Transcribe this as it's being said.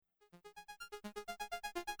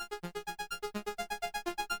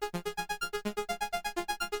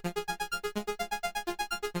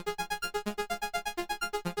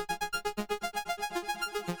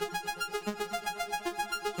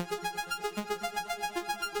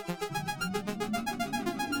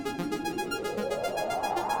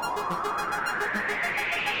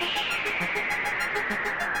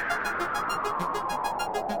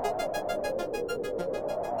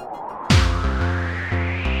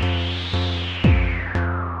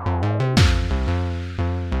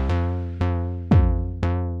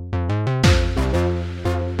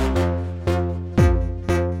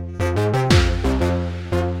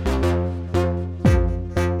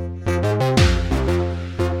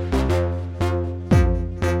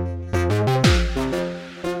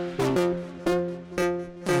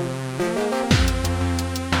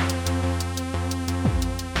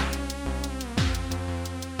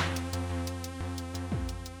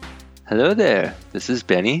Hello there, this is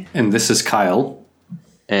Benny. And this is Kyle.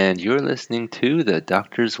 And you're listening to The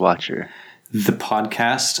Doctor's Watcher. The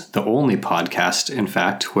podcast, the only podcast, in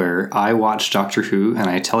fact, where I watch Doctor Who and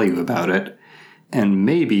I tell you about it. And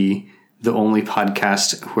maybe the only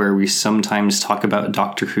podcast where we sometimes talk about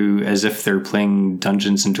Doctor Who as if they're playing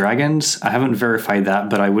Dungeons and Dragons. I haven't verified that,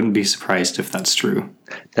 but I wouldn't be surprised if that's true.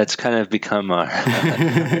 That's kind of become our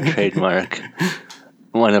trademark.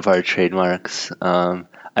 One of our trademarks.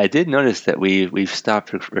 I did notice that we've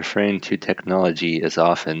stopped referring to technology as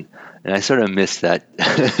often, and I sort of miss that.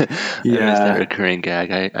 I miss that recurring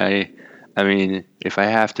gag. I mean, if I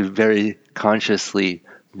have to very consciously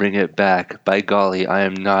bring it back, by golly, I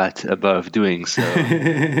am not above doing so.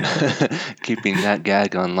 Keeping that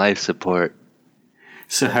gag on life support.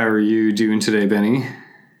 So how are you doing today, Benny?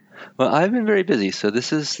 Well, I've been very busy, so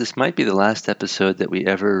this might be the last episode that we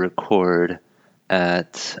ever record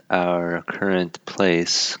at our current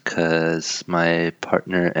place, because my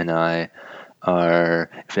partner and I are,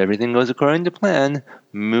 if everything goes according to plan,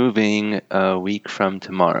 moving a week from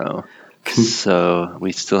tomorrow. So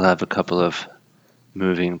we still have a couple of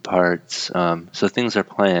moving parts. So things are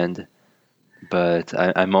planned, but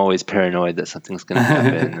I'm always paranoid that something's going to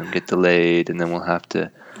happen and get delayed, and then we'll have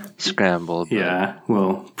to scramble. But yeah,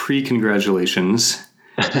 well, pre-congratulations.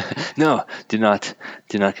 No, do not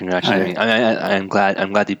congratulate me. I'm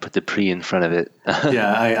glad you put the pre in front of it.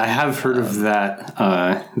 Yeah, I have heard of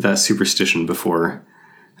that superstition before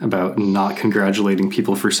about not congratulating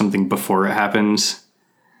people for something before it happens.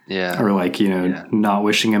 Yeah. Or not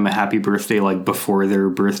wishing them a happy birthday before their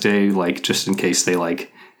birthday, just in case they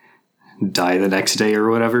die the next day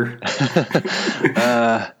or whatever.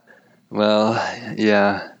 Well,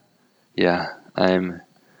 yeah.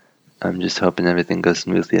 I'm just hoping everything goes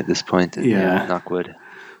smoothly at this point. Yeah. Knock wood.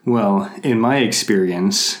 Well, in my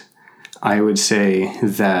experience, I would say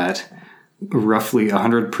that roughly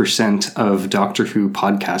 100% of Doctor Who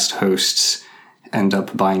podcast hosts end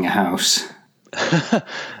up buying a house.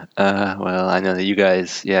 Well, I know that you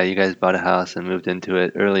guys bought a house and moved into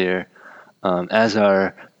it earlier, as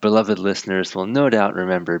our beloved listeners will no doubt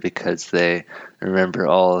remember, because they remember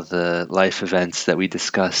all the life events that we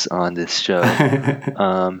discuss on this show.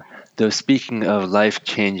 Though speaking of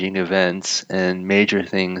life-changing events and major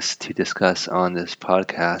things to discuss on this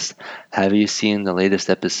podcast, have you seen the latest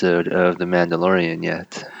episode of The Mandalorian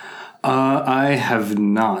yet? I have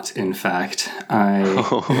not, in fact.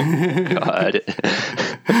 Oh, God.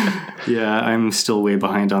 Yeah, I'm still way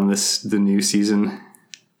behind on the new season.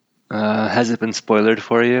 Has it been spoilered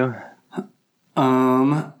for you?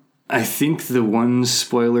 I think the one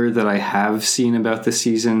spoiler that I have seen about the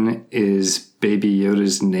season is Baby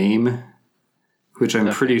Yoda's name, which I'm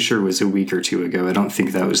pretty sure was a week or two ago. I don't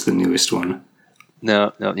think that was the newest one.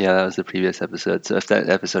 No, yeah, that was the previous episode. So if that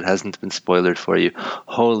episode hasn't been spoilered for you,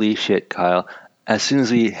 holy shit, Kyle. As soon as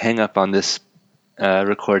we hang up on this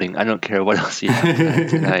recording, I don't care what else you have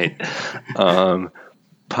tonight.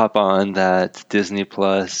 Pop on that Disney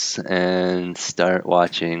Plus and start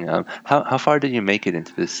watching. How far did you make it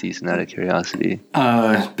into this season, out of curiosity?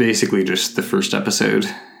 Basically just the first episode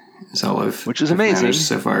is all which is amazing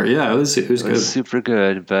so far. Yeah, it was good. It was super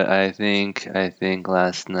good, but I think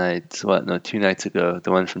last night, 2 nights ago,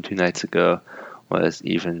 the one from 2 nights ago was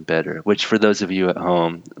even better. Which, for those of you at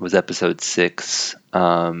home, was episode 6.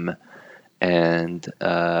 Because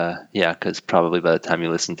probably by the time you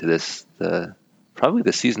listen to this, probably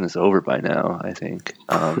the season is over by now, I think.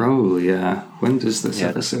 Probably, yeah. When does this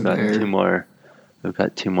episode air? We've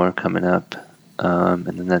got 2 more coming up, and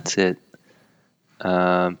then that's it.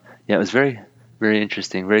 It was very, very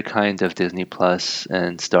interesting, very kind of Disney Plus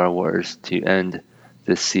and Star Wars to end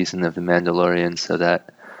this season of The Mandalorian, so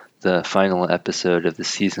that the final episode of the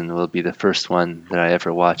season will be the first one that I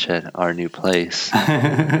ever watch at our new place.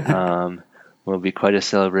 Will be quite a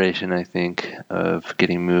celebration, I think, of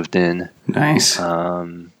getting moved in. Nice.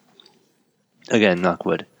 Again, knock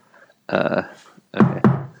wood. Okay.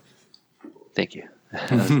 Thank you.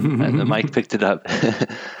 And the mic picked it up.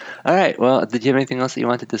 All right. Well, did you have anything else that you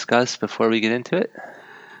want to discuss before we get into it?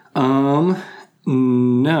 No,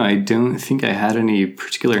 I don't think I had any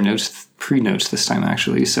particular pre-notes this time,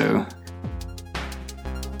 actually, so...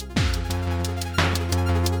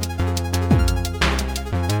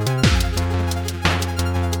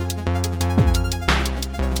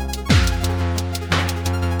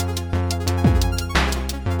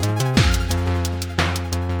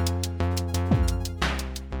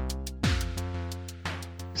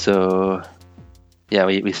 So, yeah,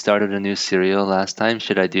 we started a new serial last time.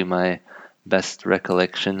 Should I do my best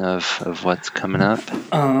recollection of what's coming up?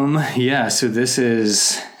 Yeah, so this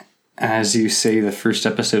is as you say, the first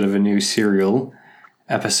episode of a new serial,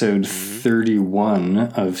 episode 31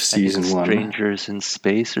 of season 1. Strangers in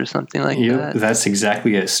Space or something like Yep, that? that's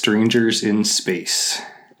exactly it. Strangers in Space.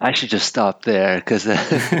 I should just stop there because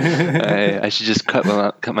I should just cut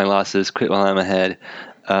my losses, quit while I'm ahead.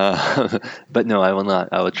 But no, I will not.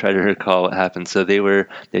 I will try to recall what happened. So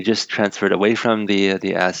they just transferred away from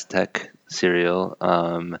the Aztec serial.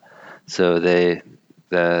 So the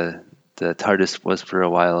TARDIS was for a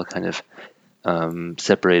while kind of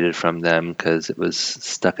separated from them because it was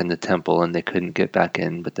stuck in the temple and they couldn't get back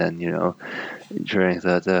in. But then, during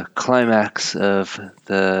the climax of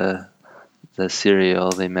the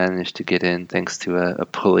serial, they managed to get in thanks to a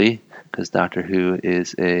pulley, because Doctor Who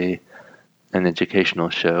is an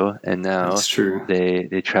educational show. And now That's true.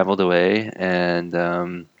 They traveled away,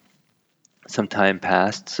 and some time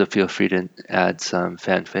passed. So feel free to add some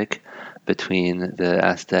fanfic between the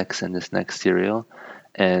Aztecs and this next serial.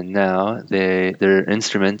 And now their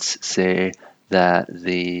instruments say that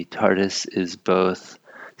the TARDIS is both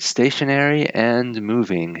stationary and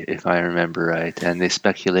moving, if I remember right. And they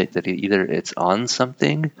speculate that either it's on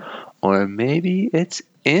something or maybe it's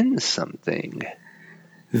in something.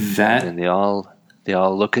 And they all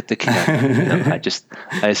look at the camera.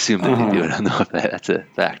 I assume that they do. I don't know if that's a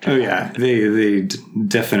fact. Oh yeah, they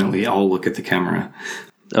definitely all look at the camera.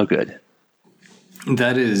 Oh, good.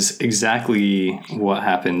 That is exactly what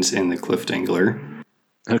happens in the Cliff Dangler.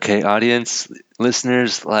 Okay, audience,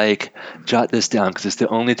 listeners, jot this down because it's the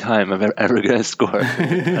only time I'm ever going to score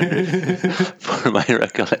for my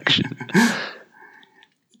recollection.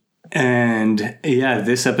 And yeah,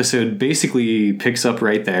 this episode basically picks up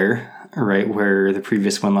right there, right where the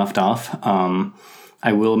previous one left off.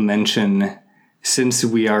 I will mention, since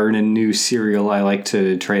we are in a new serial, I like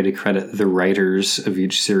to try to credit the writers of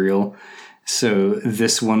each serial. So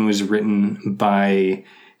this one was written by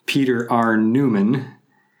Peter R. Newman.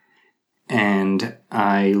 And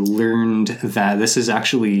I learned that this is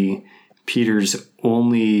actually Peter's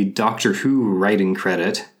only Doctor Who writing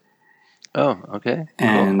credit. Oh, okay.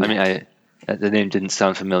 And cool. I mean, the name didn't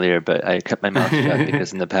sound familiar, but I kept my mouth shut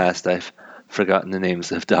because in the past I've forgotten the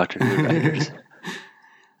names of Doctor Who writers.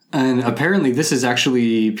 And apparently this is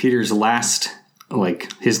actually Peter's his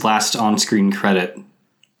last on-screen credit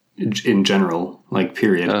in general,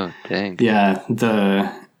 period. Oh, dang. Yeah,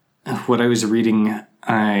 what I was reading,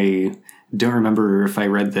 I don't remember if I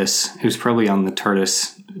read this. It was probably on the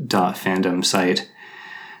TARDIS.fandom site.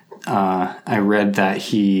 I read that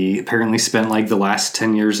he apparently spent the last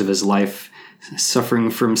 10 years of his life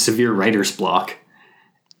suffering from severe writer's block.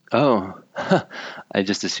 Oh, I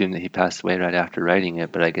just assumed that he passed away right after writing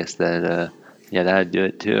it, but I guess that, that'd do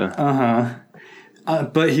it too.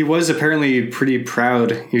 But he was apparently pretty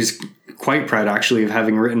proud. He was quite proud, actually, of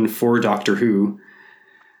having written for Doctor Who.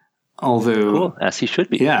 Although, cool, as he should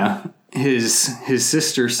be. Yeah. His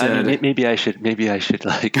sister said, I mean, maybe I should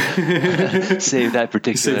save that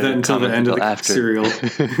particular save that until the end of the after. serial.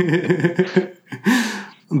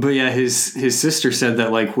 But yeah, his sister said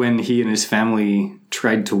that when he and his family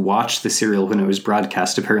tried to watch the serial when it was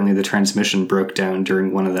broadcast, apparently the transmission broke down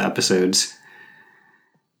during one of the episodes.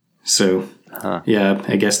 So yeah,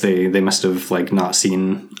 I guess they must have not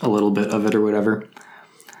seen a little bit of it or whatever.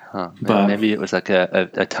 But maybe it was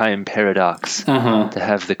a time paradox to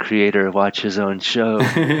have the creator watch his own show.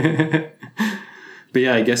 But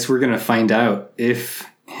yeah, I guess we're going to find out if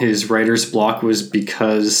his writer's block was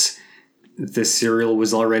because the serial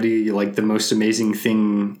was already the most amazing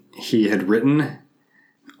thing he had written,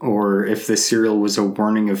 or if the serial was a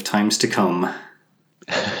warning of times to come.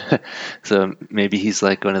 So maybe he's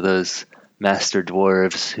one of those master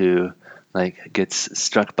dwarves who gets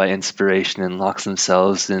struck by inspiration and locks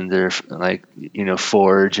themselves in their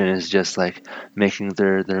forge and is just making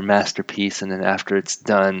their masterpiece, and then after it's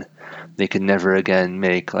done they can never again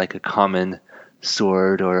make a common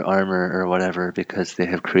sword or armor or whatever because they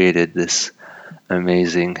have created this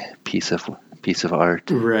amazing piece of art.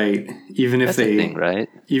 Right. Even if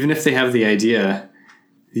even if they have the idea,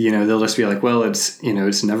 they'll just be well,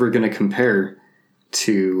 it's never going to compare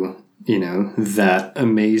to that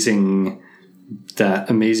amazing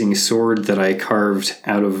sword that I carved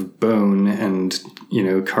out of bone and,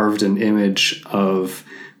 carved an image of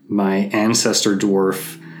my ancestor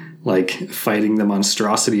dwarf, fighting the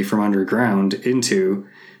monstrosity from underground into.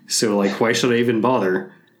 So, why should I even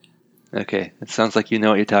bother? Okay. It sounds like you know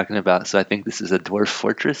what you're talking about. So I think this is a dwarf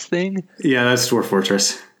fortress thing. Yeah, that's Dwarf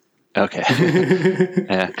Fortress. Okay.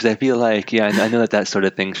 Yeah, because I feel I know that sort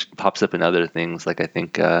of thing pops up in other things. I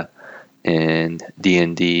think in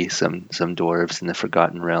D&D, some dwarves in the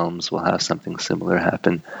Forgotten Realms will have something similar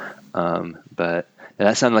happen. But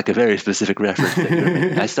That sounded like a very specific reference that you were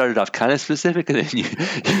making. I started off kind of specific, and then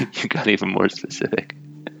you got even more specific.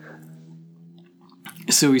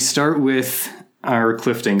 So we start with our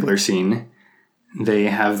Cliff Dangler scene. They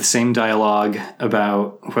have the same dialogue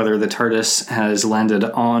about whether the TARDIS has landed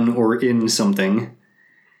on or in something.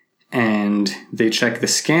 And they check the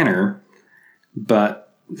scanner,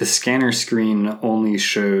 but the scanner screen only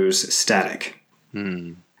shows static.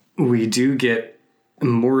 We do get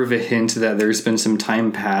more of a hint that there's been some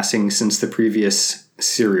time passing since the previous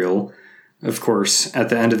serial. Of course, at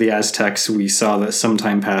the end of the Aztecs, we saw that some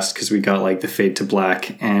time passed because we got like the fade to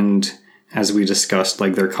black, and as we discussed,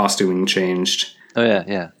 like their costuming changed. Oh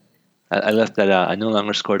yeah. I left that out. I no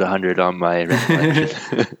longer scored 100 on my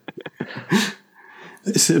recollection.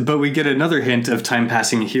 But we get another hint of time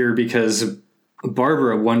passing here because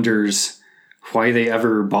Barbara wonders why they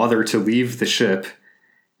ever bother to leave the ship.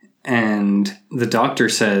 And the doctor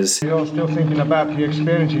says, "You're still thinking about the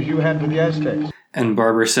experiences you had with the Aztecs." And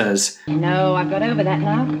Barbara says, "No, I've got over that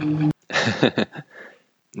now."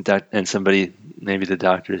 And somebody, maybe the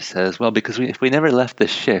doctor, says, well, because if we never left the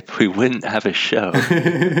ship, we wouldn't have a show.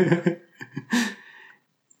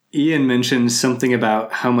 Ian mentions something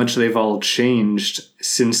about how much they've all changed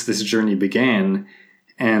since this journey began,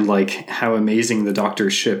 and like how amazing the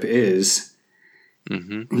doctor's ship is.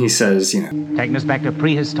 He says, taking us back to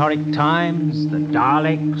prehistoric times, the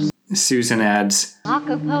Daleks. Susan adds,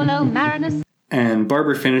 Marco Polo, Marinus, and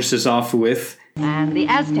Barbara finishes off with, and the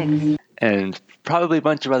Aztecs. And probably a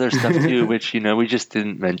bunch of other stuff too, which, we just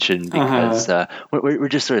didn't mention because we're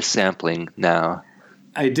just sort of sampling now.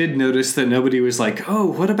 I did notice that nobody was like, oh,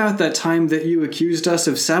 what about that time that you accused us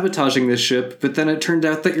of sabotaging this ship, but then it turned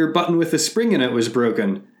out that your button with the spring in it was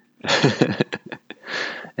broken.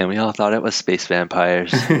 And we all thought it was space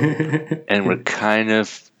vampires. And we're kind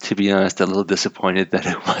of, to be honest, a little disappointed that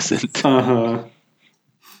it wasn't.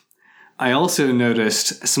 I also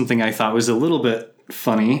noticed something I thought was a little bit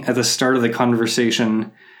funny at the start of the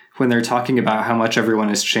conversation when they're talking about how much everyone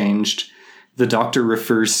has changed. The doctor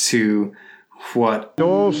refers to what It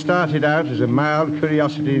all started out as a mild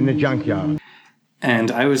curiosity in the junkyard. And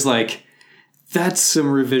I was like, that's some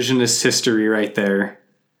revisionist history right there.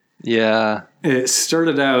 Yeah. It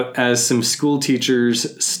started out as some school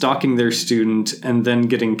teachers stalking their student and then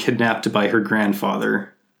getting kidnapped by her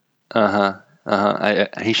grandfather.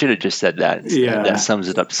 He should have just said that instead. Yeah. That sums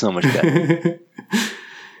it up so much better.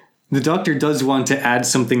 The doctor does want to add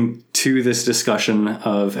something to this discussion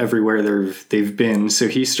of everywhere they've been, so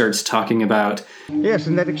he starts talking about... Yes,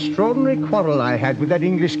 and that extraordinary quarrel I had with that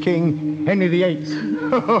English king, Henry VIII.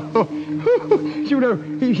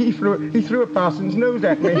 He threw a parson's nose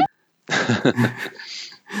at me.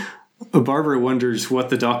 Barbara wonders what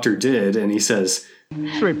the doctor did, and he says...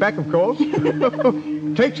 Threw it back, of course.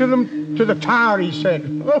 Take them to the tower, he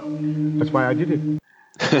said. That's why I did it.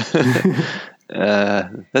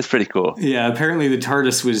 That's pretty cool. Yeah, apparently the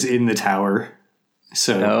TARDIS was in the tower.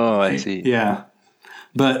 So, I see. Yeah.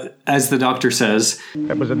 But as the doctor says...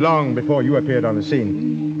 That was long before you appeared on the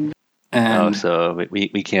scene. So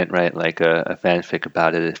we can't write like a fanfic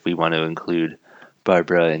about it if we want to include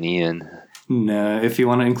Barbara and Ian. No, if you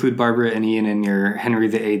want to include Barbara and Ian in your Henry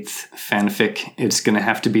VIII fanfic, it's going to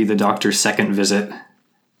have to be the doctor's second visit.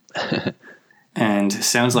 And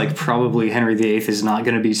sounds like probably Henry VIII is not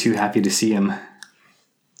going to be too happy to see him.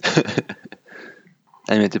 I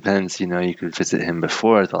mean, it depends. You could visit him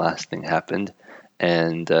before the last thing happened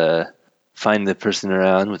and find the person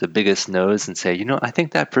around with the biggest nose and say, I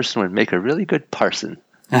think that person would make a really good parson.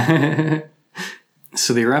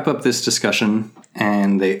 So they wrap up this discussion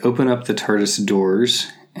and they open up the TARDIS doors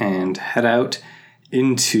and head out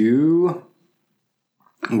into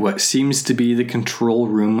what seems to be the control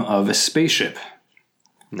room of a spaceship.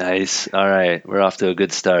 Nice. All right. We're off to a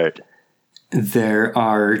good start. There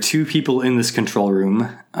are two people in this control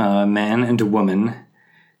room, a man and a woman,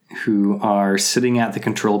 who are sitting at the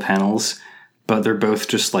control panels, but they're both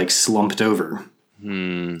just like slumped over.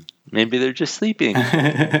 Maybe they're just sleeping.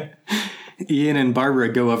 Ian and Barbara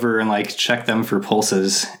go over and like check them for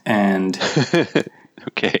pulses, and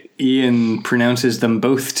okay. Ian pronounces them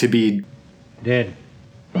both to be Dead.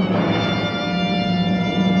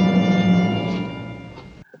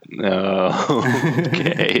 No.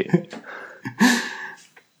 Okay.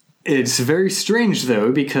 It's very strange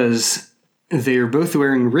though, because they are both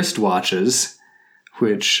wearing wristwatches,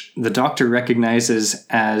 which the doctor recognizes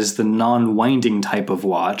as the non-winding type of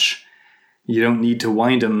watch. You don't need to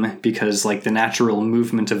wind them because like the natural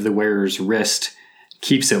movement of the wearer's wrist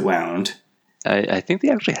keeps it wound. I think they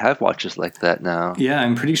actually have watches like that now. Yeah,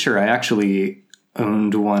 I'm pretty sure I actually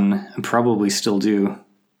owned one and probably still do.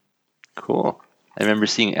 Cool. I remember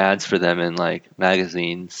seeing ads for them in like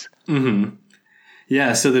magazines. Mm-hmm.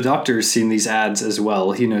 Yeah, so the doctor's seen these ads as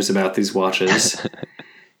well. He knows about these watches.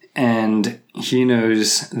 And he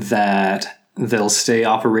knows that they'll stay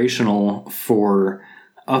operational for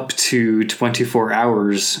up to 24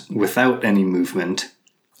 hours without any movement.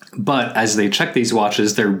 But as they check these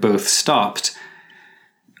watches, they're both stopped,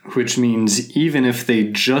 which means even if they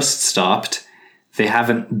just stopped, they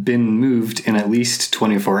haven't been moved in at least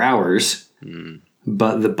 24 hours.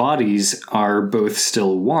 But the bodies are both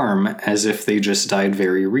still warm, as if they just died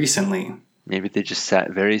very recently. Maybe they just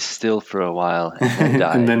sat very still for a while and then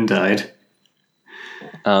died. And then died.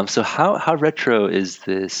 So how retro is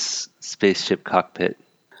this spaceship cockpit?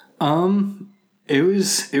 It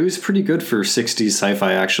was pretty good for 60s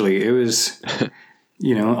sci-fi, actually. It was,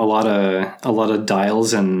 a lot of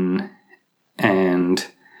dials and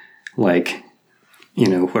like,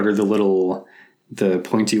 what are the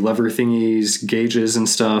pointy lever thingies, gauges and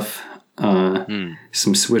stuff,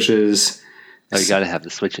 some switches. Oh, you gotta have the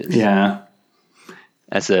switches. Yeah.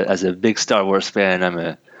 As a big Star Wars fan, I'm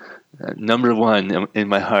a number one in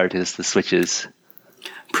my heart is the switches.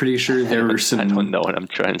 Pretty sure there were some... I don't know what I'm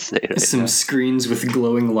trying to say right some now. screens with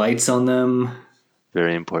glowing lights on them.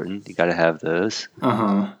 Very important. You gotta have those.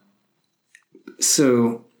 Uh-huh.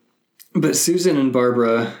 So, but Susan and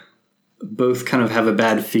Barbara both kind of have a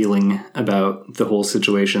bad feeling about the whole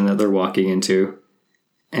situation that they're walking into.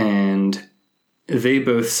 And they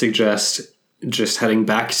both suggest just heading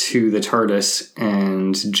back to the TARDIS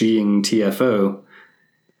and G'ing TFO.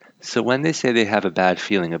 So when they say they have a bad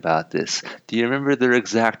feeling about this, do you remember their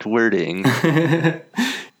exact wording?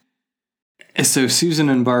 So Susan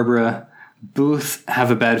and Barbara both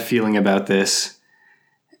have a bad feeling about this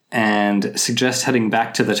and suggest heading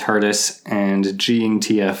back to the TARDIS and G'ing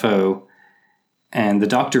TFO, and the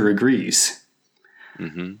Doctor agrees.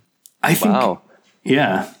 Mm-hmm. I think... Wow.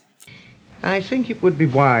 Yeah. I think it would be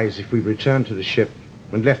wise if we returned to the ship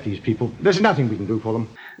and left these people. There's nothing we can do for them.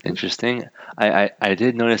 Interesting. I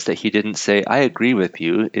did notice that he didn't say, I agree with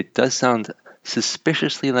you. It does sound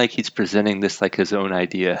suspiciously like he's presenting this like his own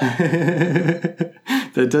idea.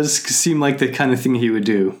 That does seem like the kind of thing he would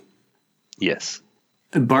do. Yes.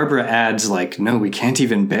 Barbara adds, like, no, we can't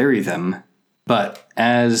even bury them. But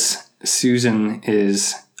as Susan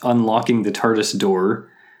is unlocking the TARDIS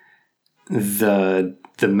door, the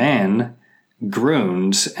man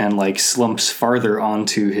groans and, like, slumps farther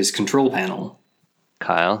onto his control panel.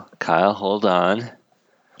 Kyle, hold on.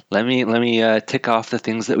 Let me tick off the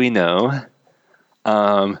things that we know.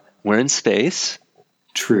 We're in space.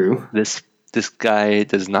 True. This guy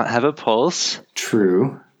does not have a pulse.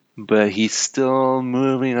 True. But he's still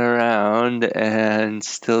moving around and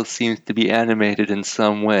still seems to be animated in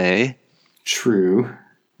some way. True.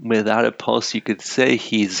 Without a pulse, you could say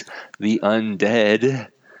he's the undead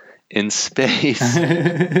in space.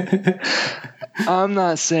 I'm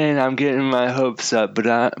not saying I'm getting my hopes up,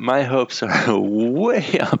 but my hopes are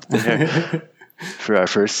way up there for our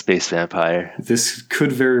first space vampire. This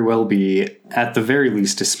could very well be, at the very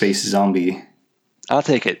least, a space zombie. I'll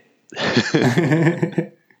take it.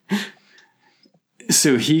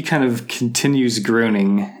 So he kind of continues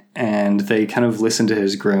groaning, and they kind of listen to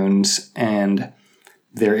his groans, and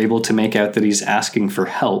they're able to make out that he's asking for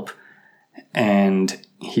help, and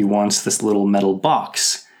he wants this little metal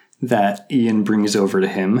box that Ian brings over to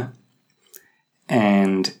him,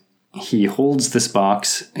 and he holds this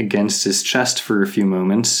box against his chest for a few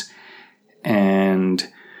moments, and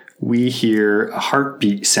we hear a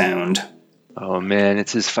heartbeat sound. Oh man,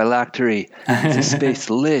 it's his phylactery. It's a space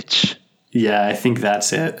lich. Yeah, I think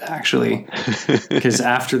that's it, actually. Because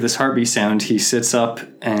after this heartbeat sound, he sits up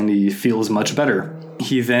and he feels much better.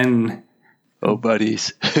 He then... Oh,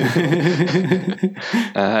 buddies. I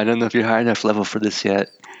don't know if you're high enough level for this yet.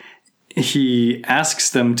 He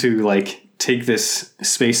asks them to, like, take this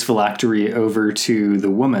space phylactery over to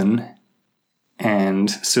the woman, and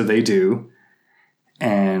so they do.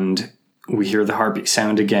 And we hear the heartbeat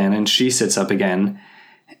sound again, and she sits up again,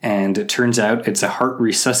 and it turns out it's a heart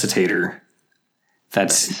resuscitator.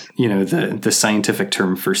 That's, the scientific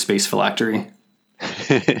term for space phylactery.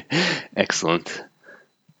 Excellent.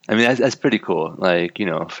 I mean, that's pretty cool. Like,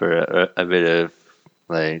 for a bit of,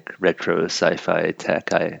 like, retro sci-fi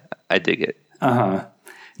tech, I dig it. Uh-huh.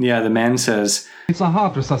 Yeah, the man says, It's a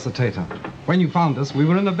heart resuscitator. When you found us, we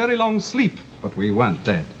were in a very long sleep, but we weren't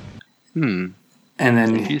dead. And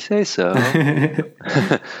then... If you say so.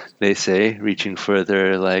 They say, reaching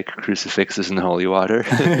further like crucifixes in holy water.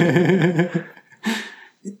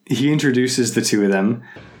 He introduces the two of them.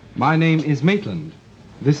 My name is Maitland.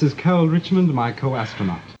 This is Carol Richmond, my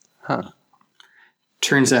co-astronaut. Huh.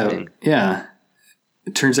 Turns out, yeah,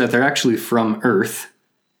 it turns out they're actually from Earth.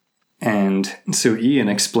 And so Ian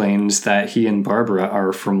explains that he and Barbara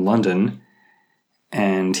are from London.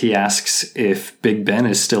 And he asks if Big Ben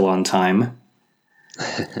is still on time.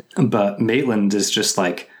 But Maitland is just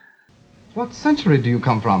like, What century do you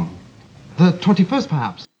come from? The 21st,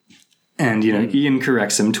 perhaps? and, Ian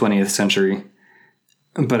corrects him, 20th century.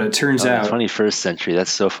 But it turns out... 21st century,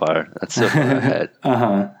 that's so far ahead.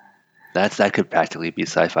 Uh-huh. That could practically be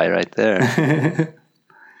sci-fi right there.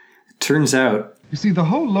 Turns out... You see, the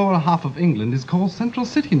whole lower half of England is called Central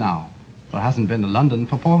City now. There hasn't been a London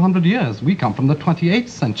for 400 years. We come from the 28th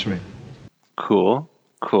century. Cool.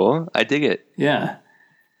 I dig it. Yeah.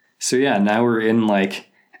 So yeah, now we're in,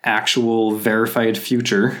 actual verified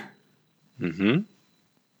future. Mm-hmm.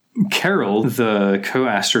 Carol, the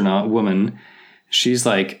co-astronaut woman, she's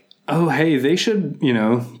like, oh, hey, they should,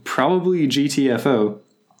 probably GTFO.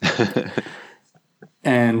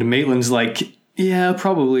 And Maitland's like, yeah,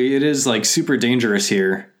 probably. It is, super dangerous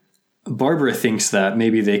here. Barbara thinks that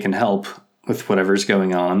maybe they can help with whatever's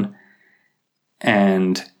going on.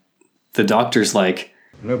 And the doctor's like...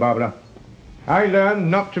 No, Barbara. I learned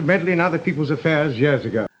not to meddle in other people's affairs years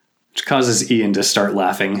ago. Which causes Ian to start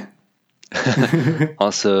laughing.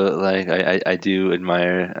 Also, I do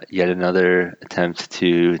admire yet another attempt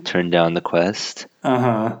to turn down the quest.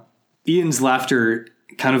 Uh-huh. Ian's laughter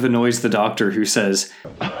kind of annoys the doctor, who says,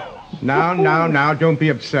 Now, don't be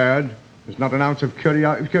absurd. There's not an ounce of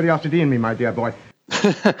curiosity in me, my dear boy.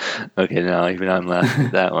 Okay, now even I'm laughing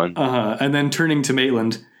at that one. uh-huh. And then turning to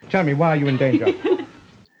Maitland, Tell me, why are you in danger?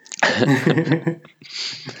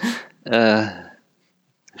 I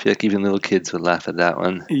feel like even little kids would laugh at that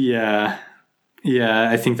one. Yeah,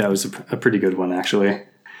 I think that was a pretty good one, actually.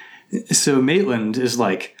 So Maitland is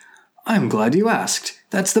like, I'm glad you asked.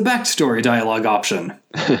 That's the backstory dialogue option.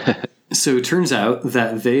 So it turns out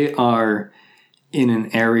that they are in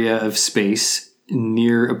an area of space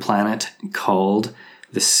near a planet called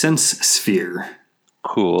the Sense Sphere.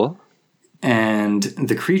 Cool. And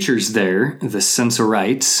the creatures there, the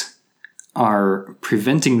sensorites, are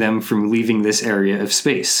preventing them from leaving this area of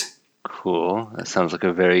space. Cool. That sounds like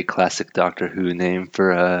a very classic Doctor Who name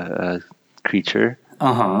for a creature.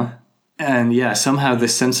 Uh-huh. And yeah, somehow the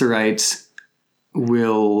sensorites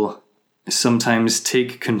will sometimes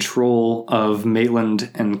take control of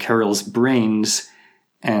Maitland and Carol's brains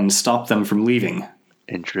and stop them from leaving.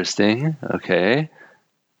 Interesting. Okay.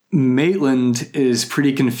 Maitland is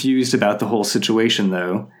pretty confused about the whole situation,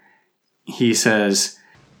 though. He says,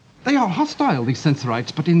 They are hostile, these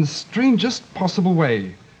sensorites, but in the strangest possible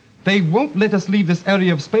way. They won't let us leave this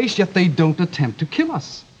area of space, yet they don't attempt to kill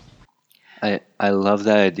us. I love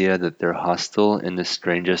that idea that they're hostile in the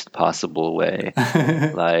strangest possible way.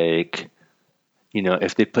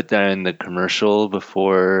 If they put that in the commercial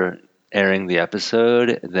before airing the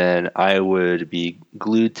episode, then I would be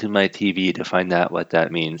glued to my TV to find out what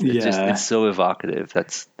that means. It's so evocative.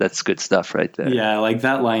 That's good stuff right there. Yeah,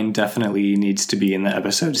 that line definitely needs to be in the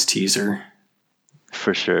episode's teaser.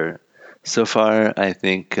 For sure. So far, I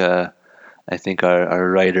think our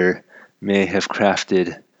writer may have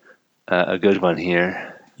crafted a good one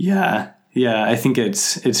here. Yeah, I think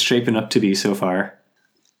it's shaping up to be so far.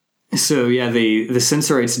 So yeah, the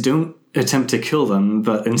sensorites don't attempt to kill them,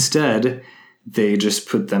 but instead they just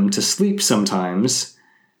put them to sleep sometimes,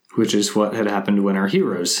 which is what had happened when our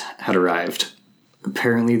heroes had arrived.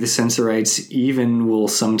 Apparently the sensorites even will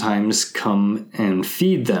sometimes come and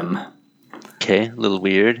feed them. Okay, a little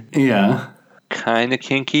weird. Yeah. Kind of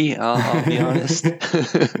kinky, I'll be honest.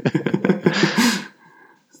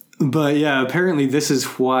 But yeah, apparently this is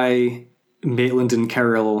why Maitland and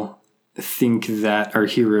Carol think that our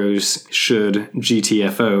heroes should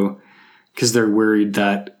GTFO, because they're worried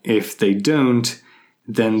that if they don't,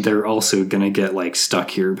 then they're also going to get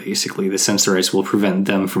stuck here, basically. The sensorites will prevent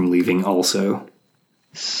them from leaving also.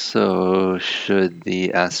 So should the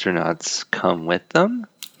astronauts come with them?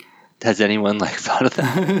 Has anyone thought of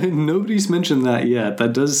that? Nobody's mentioned that yet.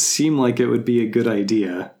 That does seem like it would be a good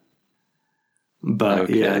idea. But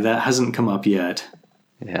okay. Yeah, that hasn't come up yet.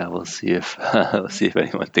 Yeah, we'll see if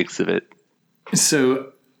anyone thinks of it.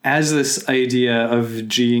 So as this idea of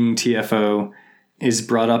G'ing TFO is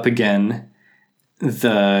brought up again,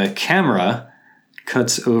 the camera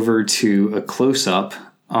cuts over to a close-up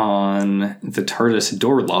on the TARDIS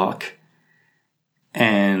door lock,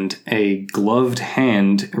 and a gloved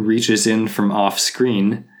hand reaches in from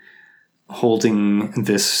off-screen, holding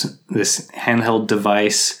this handheld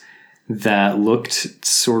device that looked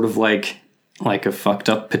sort of like a fucked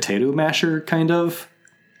up potato masher, kind of.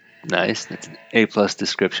 Nice. That's an A+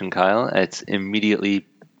 description, Kyle. It's immediately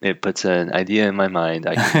It puts an idea in my mind.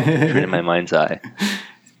 I can picture it in my mind's eye.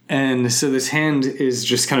 And so this hand is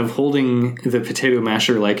just kind of holding the potato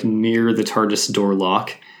masher like near the TARDIS door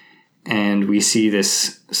lock. And we see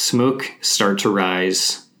this smoke start to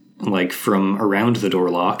rise like from around the door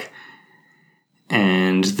lock.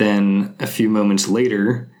 And then a few moments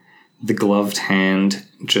later, the gloved hand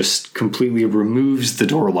just completely removes the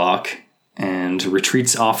door lock and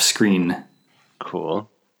retreats off screen. Cool.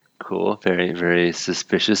 Very, very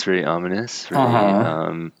suspicious, very ominous.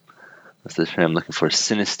 Very, what's the term I'm looking for?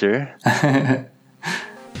 Sinister.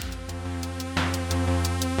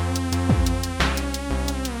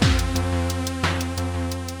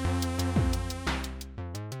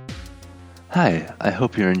 Hi, I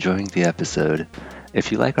hope you're enjoying the episode.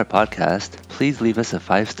 If you like our podcast, please leave us a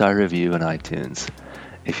 5-star review on iTunes.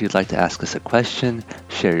 If you'd like to ask us a question,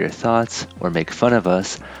 share your thoughts, or make fun of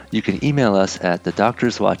us, you can email us at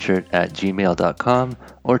thedoctorswatcher@gmail.com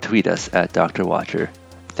or tweet us at drwatcher.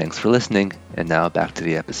 Thanks for listening, and now back to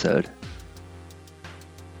the episode.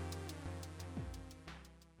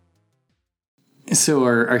 So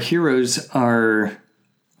our heroes are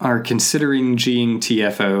considering G'ing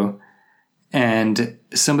TFO, and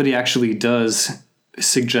somebody actually does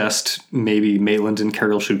suggest maybe Maitland and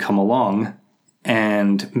Carol should come along.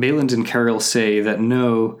 And Maitland and Carol say that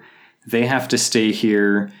no, they have to stay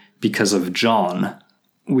here because of John.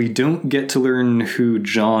 We don't get to learn who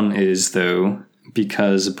John is, though,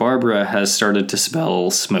 because Barbara has started to smell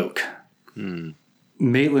smoke.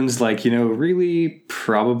 Maitland's like, really,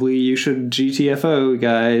 probably you should GTFO,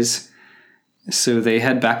 guys. So they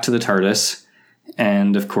head back to the TARDIS,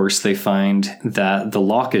 and of course they find that the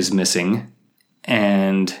lock is missing,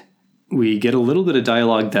 and we get a little bit of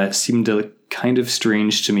dialogue that seemed kind of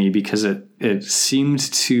strange to me because it seemed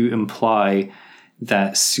to imply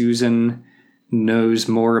that Susan knows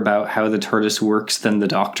more about how the TARDIS works than the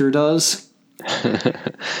Doctor does.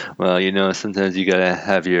 Well, sometimes you gotta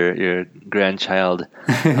have your grandchild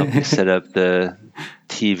help you set up the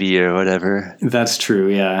TV or whatever. That's true,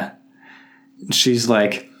 yeah. She's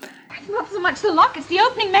like, It's not so much the lock, it's the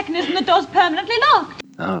opening mechanism. The door's permanently locked.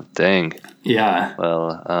 Oh, dang. yeah.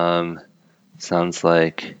 Well, sounds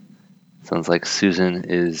like Susan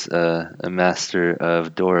is a master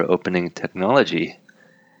of door opening technology.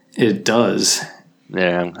 It does.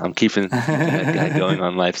 There, I'm keeping that guy going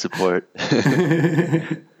on life support.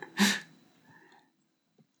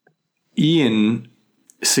 Ian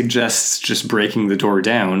suggests just breaking the door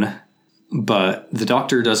down, but the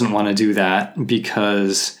Doctor doesn't want to do that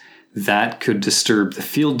because that could disturb the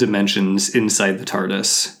field dimensions inside the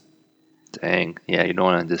TARDIS. Dang. Yeah, you don't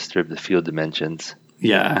want to disturb the field dimensions.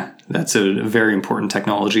 Yeah, that's a very important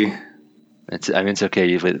technology. It's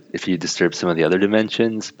okay if you disturb some of the other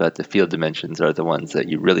dimensions, but the field dimensions are the ones that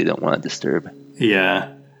you really don't want to disturb.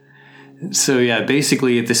 Yeah. So yeah,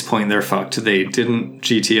 basically at this point they're fucked. They didn't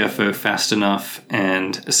GTFO fast enough,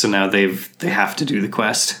 and so now they have to do the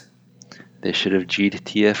quest. They should have G'd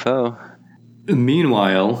TFO.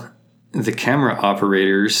 Meanwhile, the camera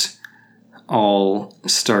operators all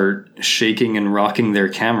start shaking and rocking their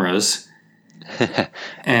cameras.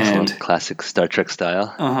 And classic Star Trek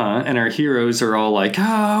style. And our heroes are all like,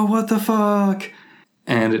 what the fuck?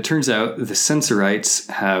 And it turns out the Sensorites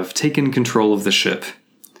have taken control of the ship.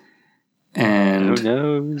 And who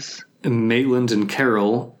knows? Maitland and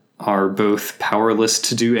Carol are both powerless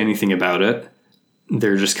to do anything about it.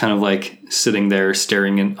 They're just kind of like sitting there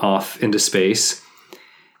staring off into space.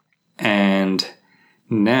 And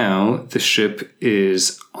now the ship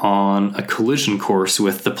is on a collision course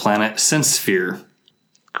with the planet Sensphere.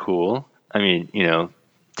 Cool. I mean,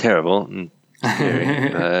 terrible and scary,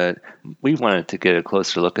 but we wanted to get a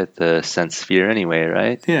closer look at the Sensphere anyway,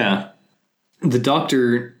 right? Yeah. The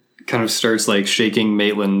Doctor kind of starts like shaking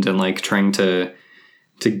Maitland and like trying to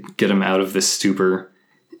get him out of this stupor.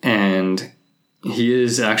 And he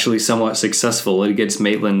is actually somewhat successful. It gets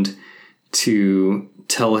Maitland to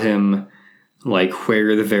tell him like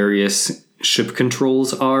where the various ship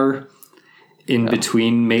controls are in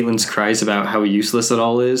between Maitland's cries about how useless it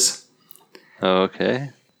all is. Oh,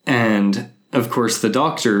 okay. And of course the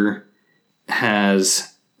Doctor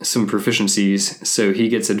has some proficiencies, so he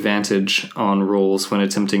gets advantage on rolls when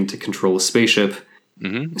attempting to control a spaceship.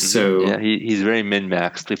 Mm-hmm. So yeah, he's very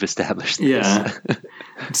min-maxed. We've established this. Yeah.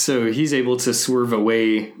 So he's able to swerve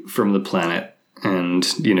away from the planet, and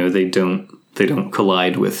they don't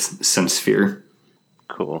collide with Sensphere.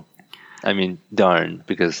 Cool. I mean, darn,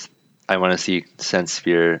 because I want to see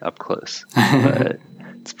Sensphere up close. But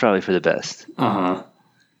it's probably for the best.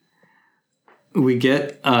 We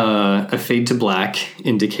get a fade to black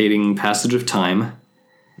indicating passage of time.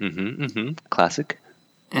 Classic.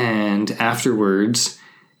 And afterwards,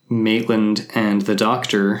 Maitland and the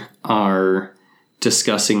Doctor are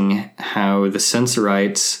discussing how the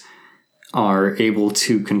Sensorites are able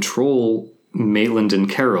to control Maitland and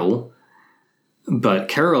Carol, but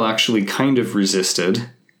Carol actually kind of resisted.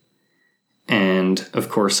 And, of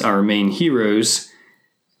course, our main heroes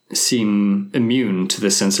seem immune to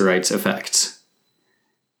the Sensorites' effects.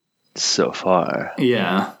 So far.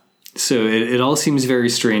 Yeah. So it all seems very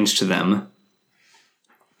strange to them.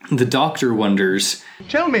 The Doctor wonders...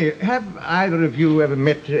 Tell me, have either of you ever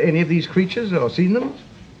met any of these creatures or seen them?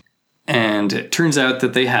 And it turns out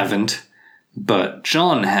that they haven't, but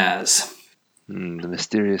John has. The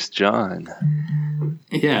mysterious John.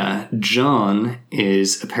 Yeah, John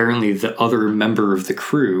is apparently the other member of the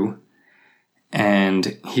crew,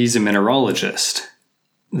 and he's a mineralogist.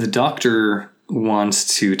 The Doctor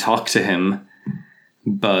wants to talk to him,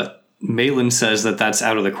 but Maitland says that that's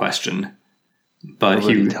out of the question. But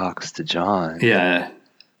Nobody talks to John. Yeah,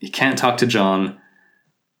 he can't talk to John,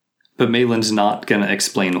 but Maitland's not going to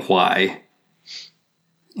explain why.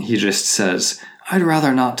 He just says, I'd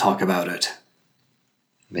rather not talk about it.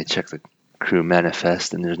 They check the crew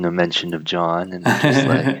manifest and there's no mention of John, and they're just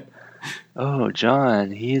like, oh, John,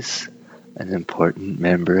 he's an important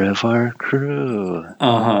member of our crew.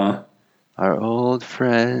 Uh-huh. Our old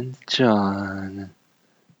friend John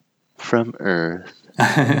from Earth.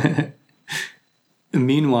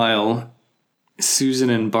 Meanwhile, Susan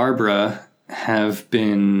and Barbara have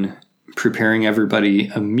been preparing everybody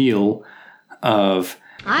a meal of...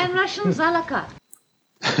 Iron rations a la carte.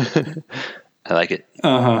 I like it.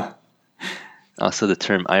 Uh-huh. Also, the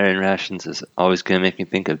term iron rations is always going to make me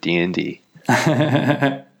think of D&D.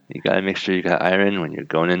 You got to make sure you got iron when you're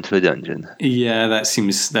going into a dungeon. Yeah, that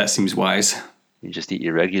seems wise. You just eat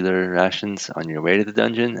your regular rations on your way to the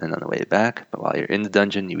dungeon and on the way back, but while you're in the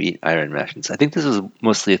dungeon, you eat iron rations. I think this was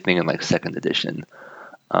mostly a thing in like 2nd edition,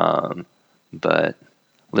 but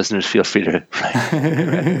listeners, feel free to correct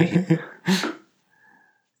me.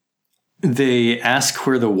 They ask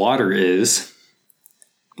where the water is,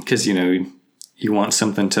 because, you want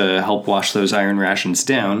something to help wash those iron rations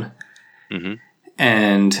down. Mm-hmm.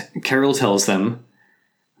 And Carol tells them,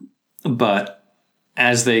 but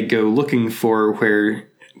as they go looking for where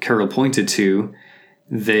Carol pointed to,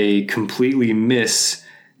 they completely miss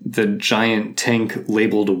the giant tank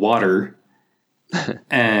labeled water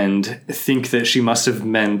and think that she must have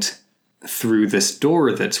meant through this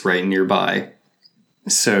door that's right nearby.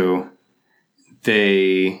 So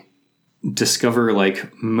they discover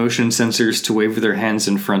motion sensors to wave their hands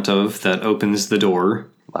in front of that opens the door.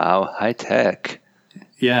 Wow, high tech.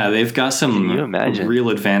 Yeah, they've got some real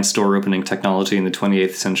advanced door opening technology in the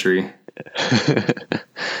 28th century.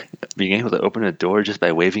 Being able to open a door just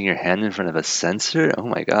by waving your hand in front of a sensor? Oh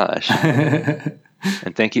my gosh.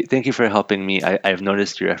 And thank you for helping me. I've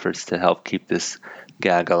noticed your efforts to help keep this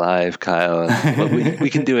gag alive, Kyle. Well,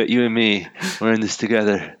 we can do it, you and me. We're in this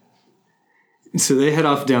together. So they head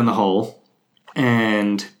off down the hall,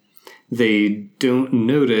 and they don't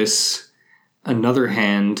notice another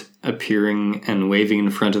hand appearing and waving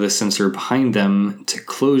in front of the sensor behind them to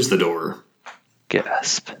close the door.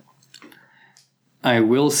 Gasp. I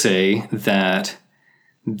will say that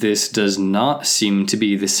this does not seem to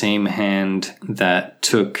be the same hand that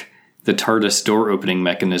took the TARDIS door opening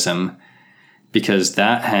mechanism, because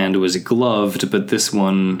that hand was gloved, but this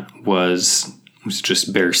one was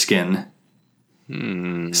just bare skin.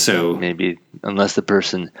 So maybe, unless the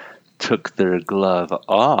person took their glove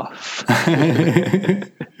off.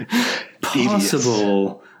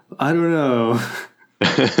 Possible. I don't know.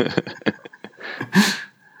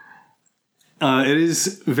 It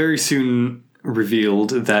is very soon revealed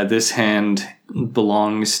that this hand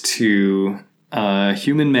belongs to a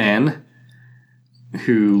human man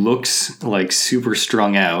who looks super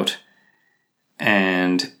strung out,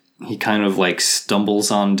 and he kind of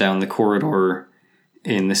stumbles on down the corridor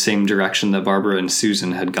in the same direction that Barbara and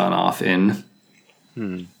Susan had gone off in.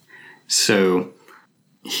 So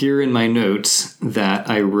here in my notes that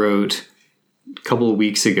I wrote a couple of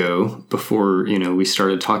weeks ago, before we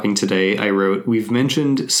started talking today, I wrote, we've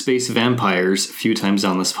mentioned space vampires a few times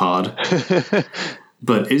on this pod,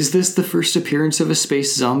 but is this the first appearance of a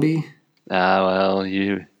space zombie? Well,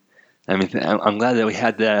 I'm glad that we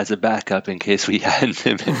had that as a backup in case we hadn't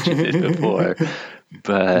mentioned it before.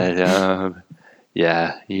 But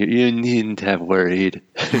yeah, you needn't have worried.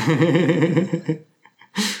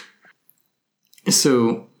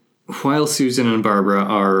 So while Susan and Barbara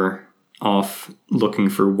are off looking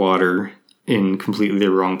for water in completely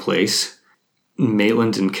the wrong place,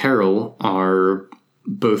 Maitland and Carol are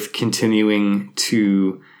both continuing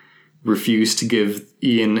to refuse to give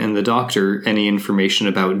Ian and the doctor any information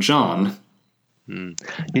about John.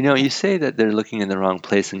 You say that they're looking in the wrong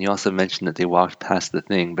place, and you also mentioned that they walked past the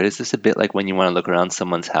thing, but is this a bit like when you want to look around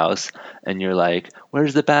someone's house and you're like,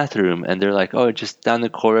 where's the bathroom? And they're like, oh, just down the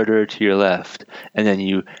corridor to your left. And then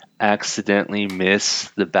you accidentally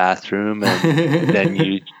miss the bathroom, and then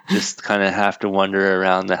you just kind of have to wander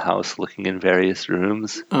around the house looking in various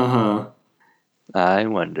rooms. Uh-huh. I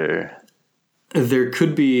wonder. There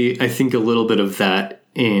could be, I think, a little bit of that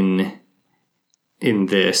in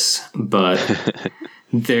this, but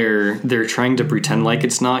they're trying to pretend like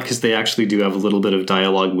it's not, because they actually do have a little bit of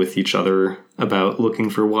dialogue with each other about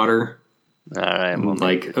looking for water. All right. Well,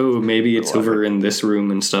 like, oh, maybe it's over in this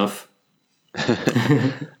room and stuff.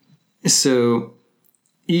 So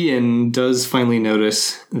Ian does finally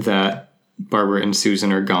notice that Barbara and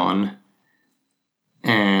Susan are gone,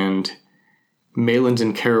 and Mayland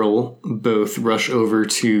and Carol both rush over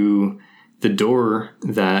to the door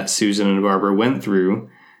that Susan and Barbara went through,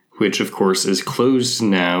 which of course is closed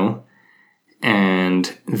now,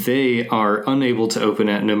 and they are unable to open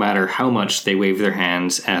it no matter how much they wave their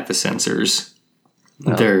hands at the sensors.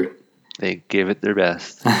 Well, they gave it their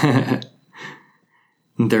best.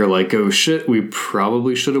 They're like, oh shit, we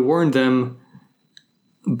probably should have warned them,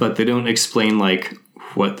 but they don't explain like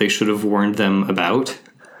what they should have warned them about.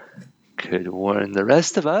 Could warn the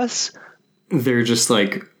rest of us. They're just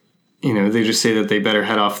like, they just say that they better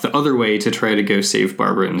head off the other way to try to go save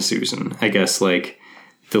Barbara and Susan. I guess, like,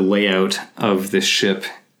 the layout of this ship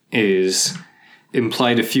is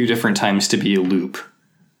implied a few different times to be a loop.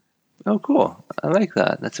 Oh, cool. I like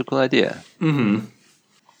that. That's a cool idea. Mm-hmm.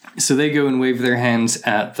 So they go and wave their hands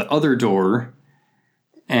at the other door,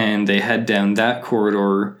 and they head down that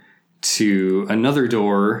corridor to another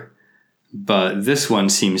door, but this one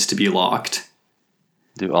seems to be locked.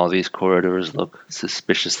 Do all these corridors look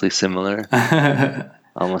suspiciously similar?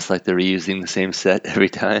 Almost like they're reusing the same set every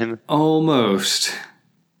time? Almost.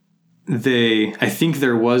 I think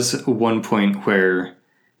there was one point where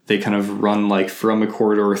they kind of run like from a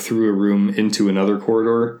corridor through a room into another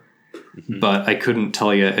corridor, but I couldn't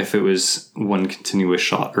tell you if it was one continuous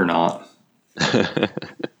shot or not.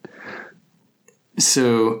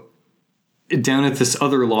 So, down at this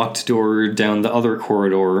other locked door, down the other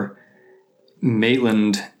corridor,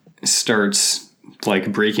 Maitland starts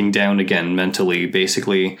like breaking down again mentally,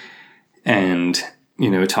 basically, and,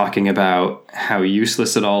 talking about how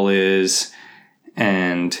useless it all is,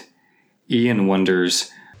 and Ian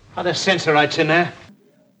wonders, are there sensorites in there?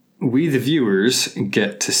 We, the viewers,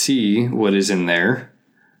 get to see what is in there,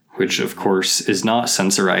 which, of course, is not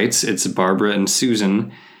sensorites. It's Barbara and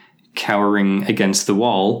Susan cowering against the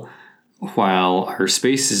wall, while our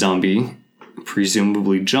space zombie,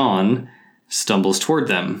 presumably John, stumbles toward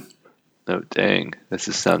them. Oh, dang. This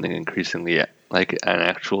is sounding increasingly like an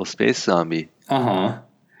actual space zombie. Uh-huh.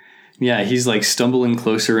 Yeah, he's like stumbling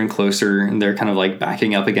closer and closer, and they're kind of like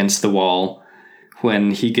backing up against the wall.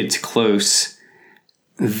 When he gets close,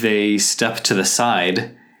 they step to the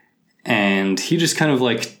side, and he just kind of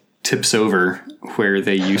like tips over where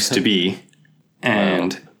they used to be.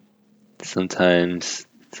 And wow. Sometimes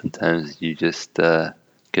you just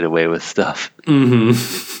get away with stuff.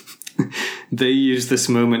 Mm-hmm. They use this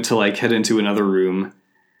moment to like head into another room.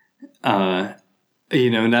 Now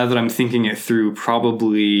that I'm thinking it through,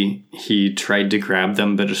 probably he tried to grab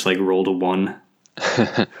them, but just like rolled a 1.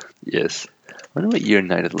 Yes. I wonder what year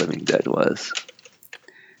Night of the Living Dead was.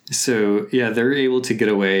 So, yeah, they're able to get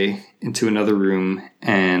away into another room,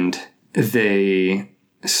 and they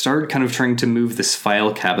start kind of trying to move this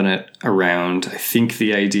file cabinet around. I think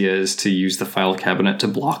the idea is to use the file cabinet to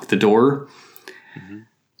block the door. Mm-hmm.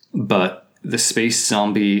 But the space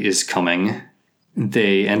zombie is coming.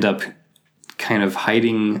 They end up kind of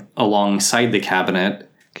hiding alongside the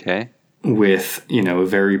cabinet. Okay. With, a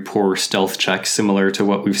very poor stealth check, similar to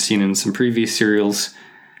what we've seen in some previous serials.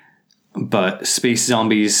 But space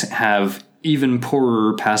zombies have even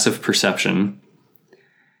poorer passive perception,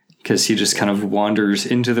 because he just kind of wanders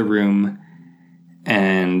into the room,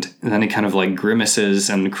 and then he kind of like grimaces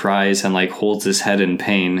and cries and like holds his head in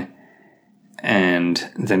pain,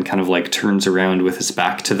 and then kind of like turns around with his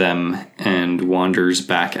back to them and wanders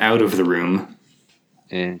back out of the room.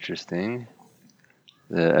 Interesting.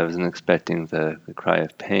 I wasn't expecting the cry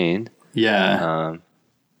of pain. Yeah.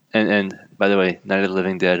 And by the way, Night of the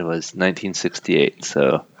Living Dead was 1968,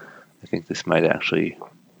 so I think this might actually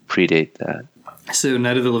predate that. So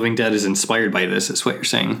Night of the Living Dead is inspired by this, is what you're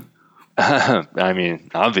saying? I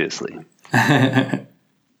mean, obviously.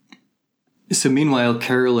 So meanwhile,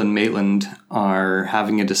 Carol and Maitland are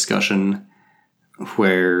having a discussion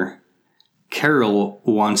where Carol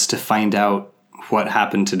wants to find out what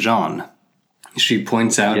happened to John. She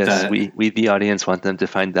points out that... we, the audience, want them to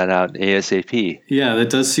find that out ASAP. Yeah, that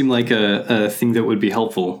does seem like a thing that would be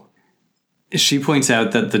helpful. She points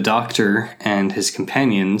out that the Doctor and his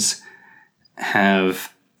companions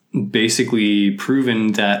have basically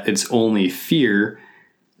proven that it's only fear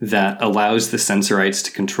that allows the Sensorites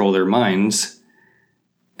to control their minds.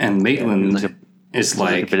 And Maitland is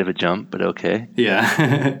like... a bit of a jump, but okay.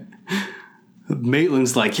 Yeah.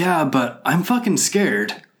 Maitland's like, yeah, but I'm fucking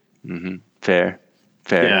scared. Mm-hmm. Fair.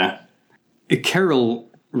 Yeah. Carol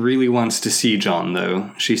really wants to see John, though.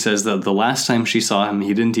 She says that the last time she saw him,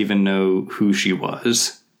 he didn't even know who she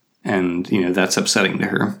was. And, that's upsetting to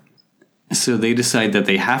her. So they decide that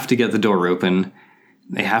they have to get the door open.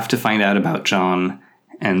 They have to find out about John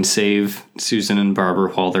and save Susan and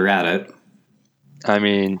Barbara while they're at it. I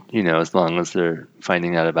mean, as long as they're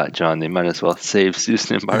finding out about John, they might as well save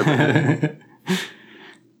Susan and Barbara.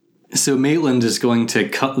 So Maitland is going to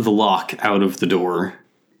cut the lock out of the door.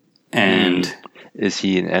 And... Is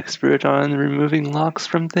he an expert on removing locks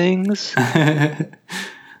from things?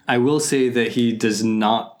 I will say that he does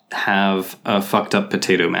not have a fucked up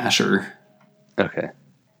potato masher. Okay.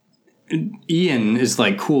 Ian is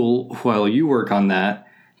like, cool, while you work on that,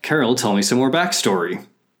 Carol, tell me some more backstory.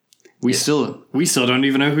 We still don't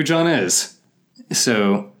even know who John is.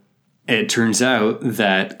 So it turns out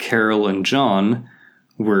that Carol and John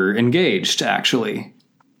were engaged, actually.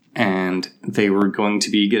 And they were going to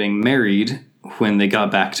be getting married when they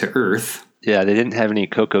got back to Earth. Yeah, they didn't have any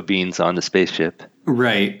cocoa beans on the spaceship.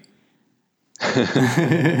 Right.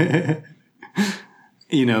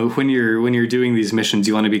 When you're doing these missions,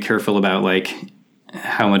 you want to be careful about like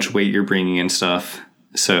how much weight you're bringing and stuff.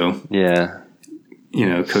 So yeah,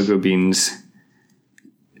 cocoa beans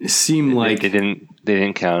seem like they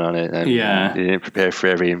didn't count on it. I mean, yeah, they didn't prepare for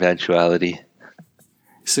every eventuality.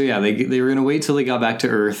 So yeah, they were going to wait till they got back to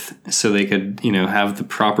Earth so they could have the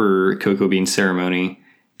proper cocoa bean ceremony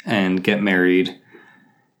and get married.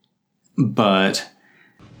 But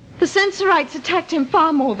The Sensorites attacked him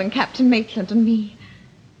far more than Captain Maitland and me.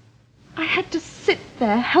 I had to sit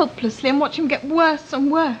there helplessly and watch him get worse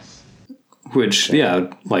and worse. Which,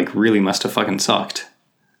 yeah, really must have fucking sucked.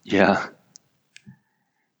 Yeah.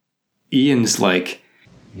 Ian's like...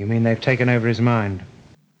 You mean they've taken over his mind?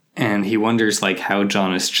 And he wonders, how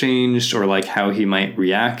John has changed or, how he might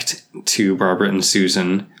react to Barbara and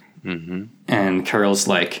Susan. Mm-hmm. And Carol's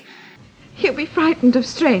like... He'll be frightened of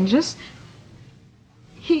strangers.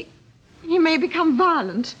 He may become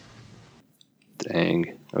violent.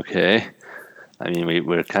 Dang. Okay. I mean,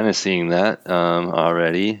 we're kind of seeing that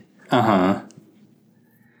already. Uh-huh.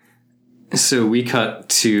 So we cut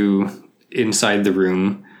to inside the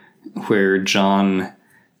room where John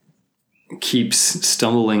keeps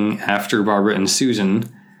stumbling after Barbara and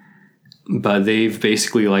Susan, but they've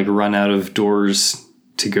basically run out of doors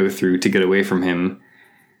to go through to get away from him.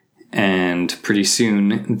 And pretty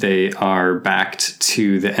soon they are backed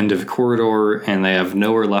to the end of a corridor and they have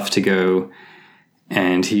nowhere left to go.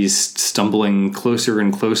 And he's stumbling closer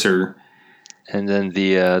and closer. And then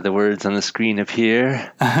the words on the screen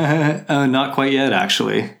appear. Not quite yet,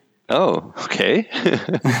 actually. Oh, okay.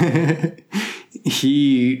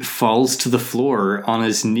 He falls to the floor on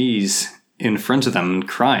his knees in front of them,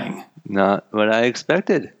 crying. Not what I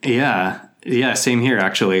expected. Yeah, same here,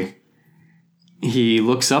 actually. He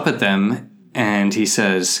looks up at them and he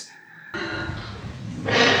says,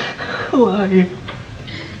 Who are you?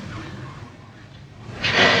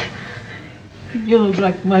 You look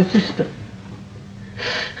like my sister.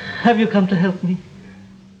 Have you come to help me?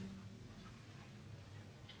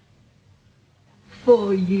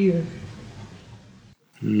 4 years.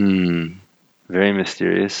 Very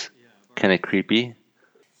mysterious. Kind of creepy.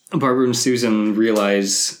 Barbara and Susan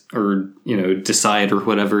realize, or, decide or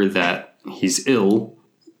whatever, that he's ill,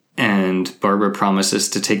 and Barbara promises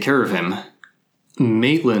to take care of him.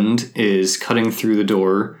 Maitland is cutting through the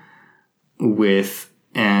door with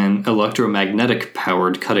an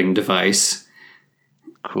electromagnetic-powered cutting device.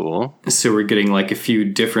 Cool. So we're getting a few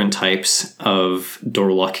different types of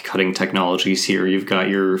door lock cutting technologies here. You've got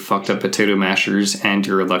your fucked up potato mashers and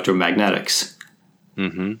your electromagnetics.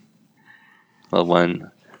 Mm-hmm.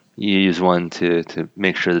 Well, you use one to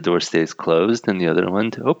make sure the door stays closed and the other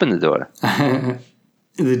one to open the door.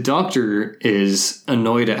 The Doctor is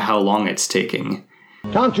annoyed at how long it's taking.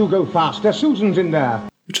 Can't you go faster? Susan's in there.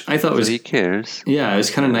 Which I thought was... he cares. Yeah, it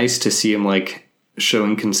was kind of nice to see him,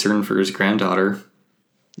 showing concern for his granddaughter.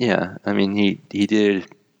 Yeah, I mean, he did,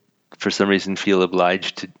 for some reason, feel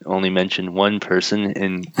obliged to only mention one person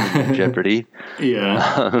in jeopardy.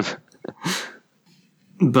 Yeah.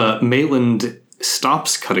 But Maitland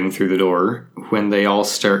stops cutting through the door when they all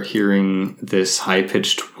start hearing this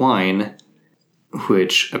high-pitched whine,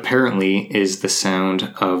 which apparently is the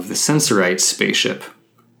sound of the Sensorite spaceship.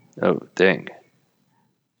 Oh, dang.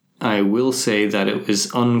 I will say that it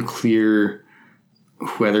was unclear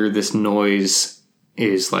whether this noise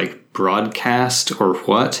is, like, broadcast or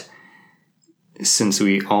what, since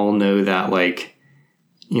we all know that, like,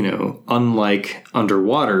 you know, unlike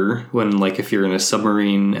underwater, when, like, if you're in a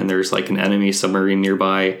submarine and there's, like, an enemy submarine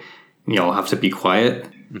nearby, you all have to be quiet.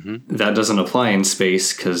 Mm-hmm. That doesn't apply in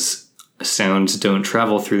space because sounds don't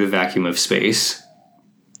travel through the vacuum of space.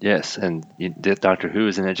 Yes, and Doctor Who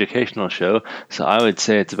is an educational show, so I would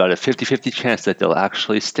say it's about a 50-50 chance that they'll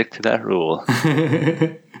actually stick to that rule.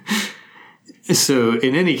 So,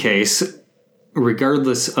 in any case,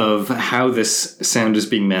 regardless of how this sound is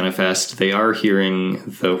being manifest, they are hearing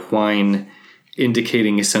the whine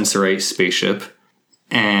indicating a Sensorite spaceship,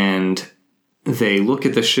 and they look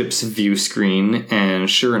at the ship's view screen, and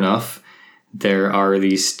sure enough, there are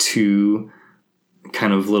these two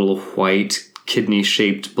kind of little white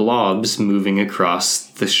kidney-shaped blobs moving across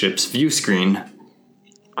the ship's view screen.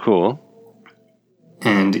 Cool.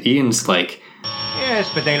 And Ian's like, Yes,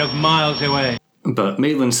 but they look miles away. But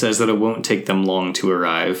Maitland says that it won't take them long to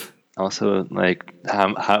arrive. Also, like,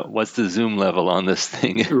 what's the zoom level on this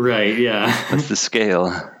thing? Right, yeah. What's the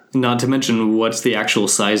scale? Not to mention, what's the actual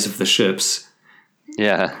size of the ships?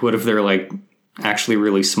 Yeah. What if they're, like, actually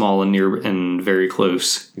really small and near and very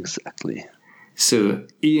close? Exactly. So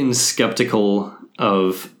Ian's skeptical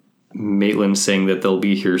of Maitland saying that they'll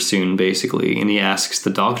be here soon, basically, and he asks the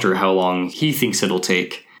doctor how long he thinks it'll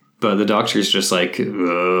take. But the doctor's just like, I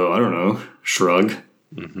don't know, shrug.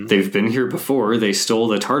 Mm-hmm. They've been here before. They stole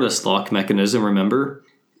the TARDIS lock mechanism, remember?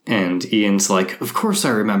 And Ian's like, of course I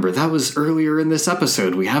remember. That was earlier in this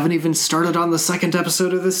episode. We haven't even started on the second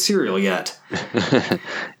episode of this serial yet.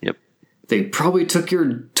 Yep. They probably took your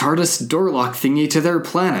TARDIS door lock thingy to their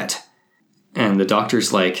planet. And the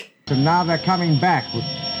doctor's like, So now they're coming back with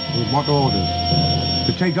what orders?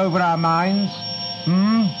 To take over our minds?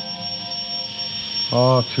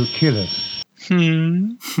 Or to kill us?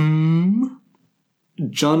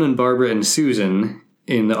 John and Barbara and Susan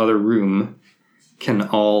in the other room can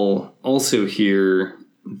all also hear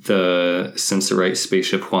the Sensorite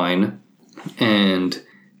spaceship whine. And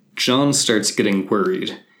John starts getting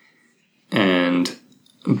worried. And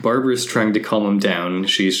Barbara's trying to calm him down.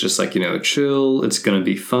 She's just like, chill, it's gonna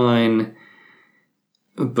be fine.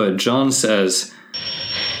 But John says,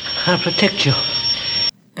 I'll protect you.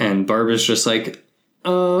 And Barbara's just like,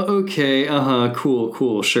 okay,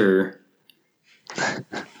 cool, sure.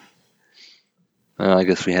 Well, I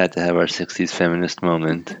guess we had to have our 60s feminist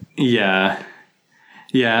moment. Yeah.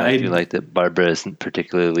 I do like that Barbara isn't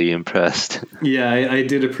particularly impressed. Yeah, I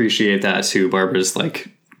did appreciate that too. Barbara's like,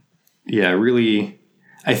 really,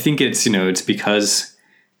 I think it's, it's because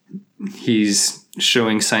he's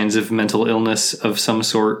showing signs of mental illness of some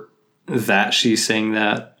sort that she's saying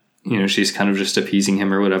that, she's kind of just appeasing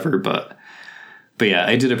him or whatever. But yeah,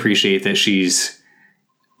 I did appreciate that she's,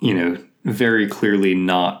 very clearly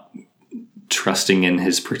not trusting in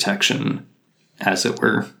his protection, as it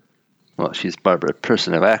were. Well, she's Barbara,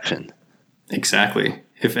 person of action. Exactly.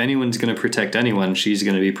 If anyone's going to protect anyone, she's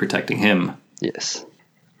going to be protecting him. Yes.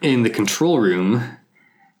 In the control room,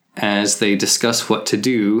 as they discuss what to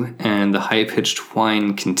do and the high-pitched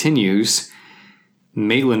whine continues,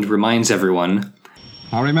 Maitland reminds everyone,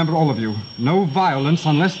 Now remember, all of you, no violence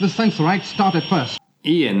unless the Sensorites start it first.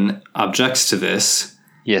 Ian objects to this.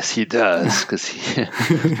 Yes, he does, because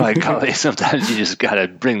by golly, sometimes you just gotta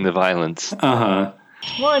bring the violence. Uh-huh.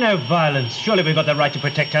 Why no violence? Surely we've got the right to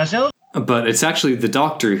protect ourselves. But it's actually the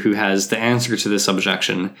doctor who has the answer to this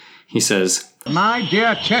objection. He says, My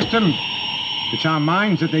dear Cheston, it's our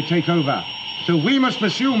minds that they take over. So we must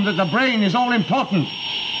assume that the brain is all important.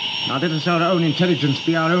 Now let us our own intelligence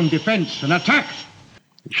be our own defense and attack.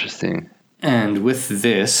 Interesting. And with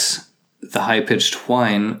this, the high-pitched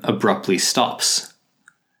whine abruptly stops.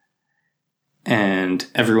 And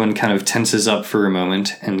everyone kind of tenses up for a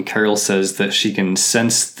moment, and Carol says that she can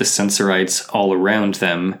sense the Sensorites all around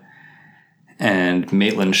them, and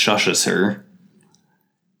Maitland shushes her.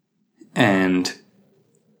 And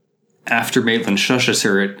after Maitland shushes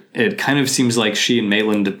her, it kind of seems like she and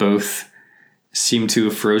Maitland both seem to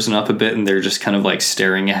have frozen up a bit, and they're just kind of like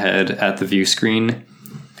staring ahead at the view screen.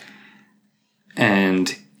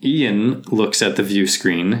 And Ian looks at the view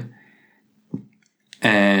screen,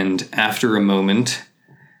 and after a moment,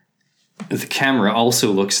 the camera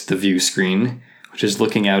also looks at the view screen, which is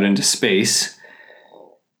looking out into space.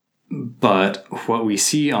 But what we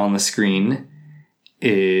see on the screen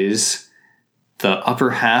is the upper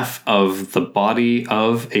half of the body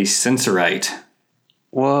of a sensorite.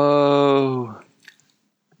 Whoa.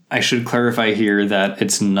 I should clarify here that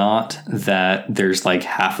it's not that there's like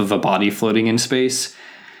half of a body floating in space.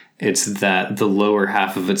 It's that the lower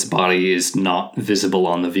half of its body is not visible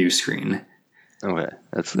on the view screen. Okay,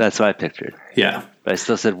 that's what I pictured. Yeah. But I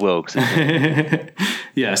still said whoa.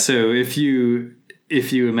 Yeah, so if you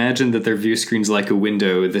imagine that their view screen's like a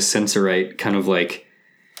window, the sensorite kind of like,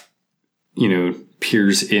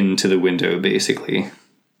 peers into the window, basically.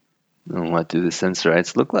 And what do the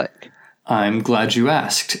sensorites look like? I'm glad you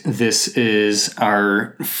asked. This is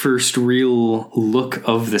our first real look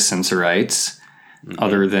of the sensorites,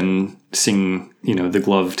 other than seeing, the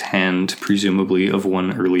gloved hand, presumably, of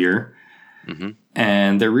one earlier. Mm-hmm.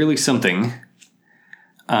 And they're really something.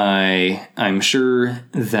 I'm sure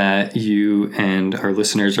that you and our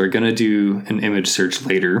listeners are going to do an image search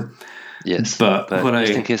later. Yes, but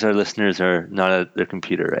just in case our listeners are not at their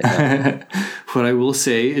computer right now. What I will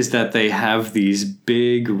say is that they have these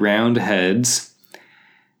big round heads,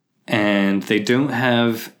 and they don't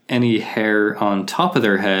have any hair on top of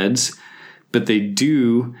their heads, but they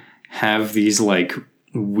do have these like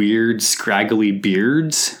weird scraggly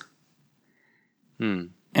beards.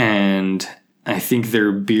 And I think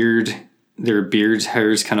their beard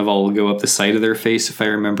hairs kind of all go up the side of their face, if I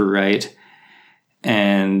remember right.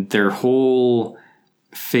 And their whole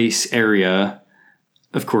face area,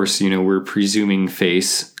 of course, we're presuming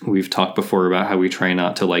face. We've talked before about how we try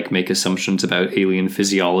not to like make assumptions about alien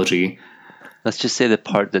physiology. Let's just say the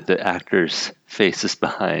part that the actor's face is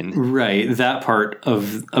behind. Right, that part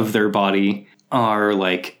of their body are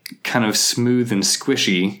like kind of smooth and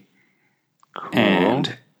squishy. Cool.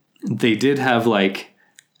 And they did have like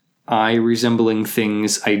eye resembling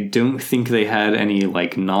things. I don't think they had any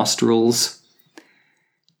like nostrils.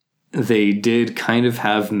 They did kind of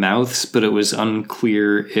have mouths, but it was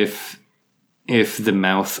unclear if the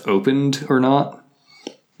mouth opened or not.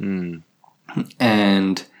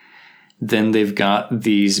 And then they've got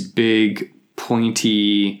these big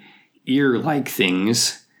pointy ear-like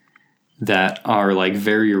things that are like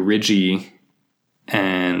very ridgy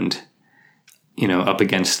and up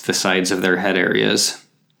against the sides of their head areas.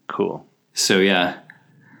 Cool. So yeah,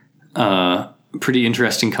 pretty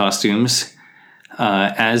interesting costumes.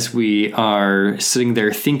 As we are sitting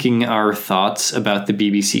there thinking our thoughts about the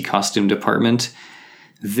BBC costume department,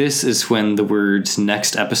 this is when the words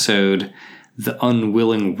next episode, The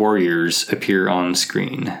Unwilling Warriors, appear on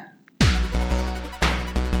screen.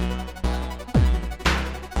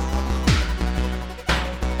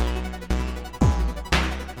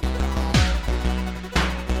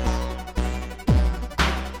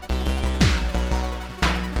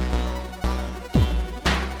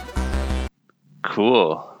 Cool.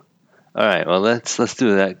 All right. Well, let's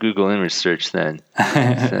do that Google image search then.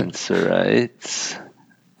 Sensorites.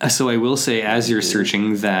 So I will say, as you're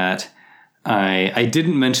searching, that I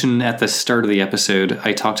didn't mention at the start of the episode.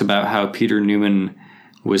 I talked about how Peter Newman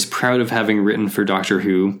was proud of having written for Doctor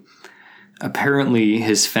Who. Apparently,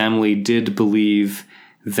 his family did believe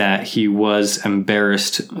that he was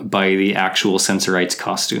embarrassed by the actual Sensorites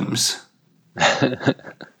costumes.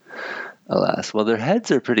 Alas. Well, their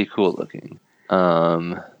heads are pretty cool looking.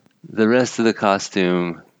 The rest of the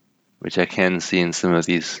costume, which I can see in some of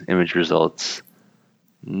these image results,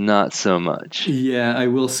 not so much. Yeah, I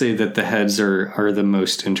will say that the heads are the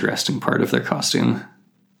most interesting part of their costume.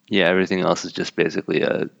 Yeah, everything else is just basically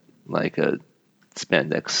a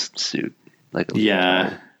spandex suit.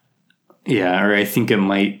 Yeah, or I think it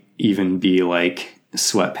might even be like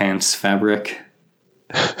sweatpants fabric.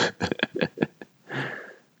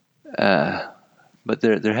 But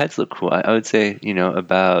their heads look cool. I would say,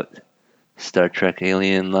 about Star Trek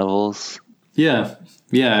alien levels. Yeah,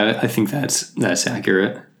 I think that's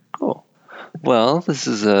accurate. Cool. Well, this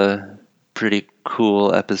is a pretty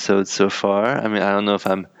cool episode so far. I mean, I don't know if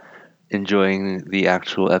I'm enjoying the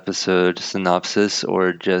actual episode synopsis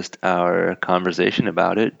or just our conversation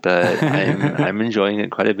about it, but I'm enjoying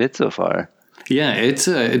it quite a bit so far. Yeah, it's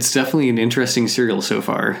definitely an interesting serial so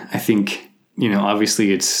far. I think,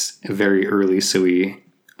 obviously it's very early, so we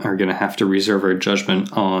are going to have to reserve our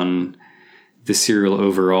judgment on the serial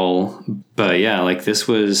overall. But yeah, like there's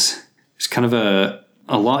kind of a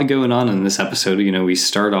lot going on in this episode. We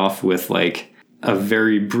start off with like a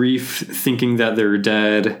very brief thinking that they're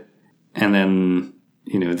dead, and then,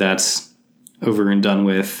 that's over and done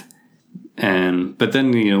with. But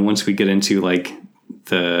then, once we get into like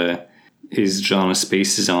the is John a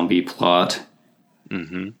space zombie plot,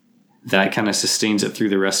 that kind of sustains it through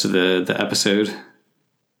the rest of the episode.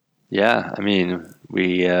 Yeah, I mean,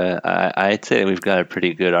 I'd say we've got a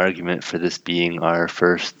pretty good argument for this being our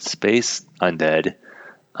first space undead.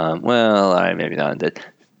 Well, all right, maybe not undead,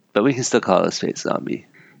 but we can still call it a space zombie.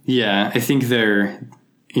 Yeah, I think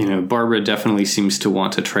Barbara definitely seems to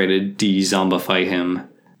want to try to de-zombify him.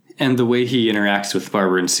 And the way he interacts with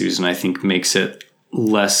Barbara and Susan, I think, makes it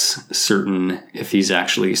less certain if he's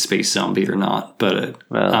actually a space zombie or not. But,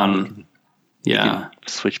 you can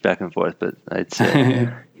switch back and forth, but I'd say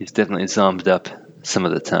he's definitely zombed up some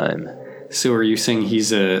of the time. So are you saying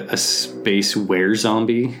he's a space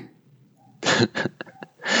were-zombie?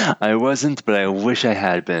 I wasn't, but I wish I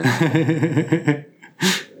had been.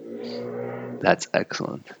 That's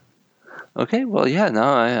excellent. Okay, well, yeah, no,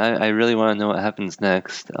 I really want to know what happens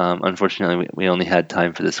next. Unfortunately, we only had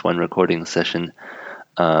time for this one recording session,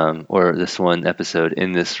 or this one episode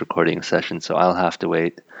in this recording session, so I'll have to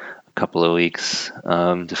wait a couple of weeks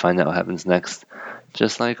to find out what happens next,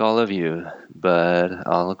 just like all of you, but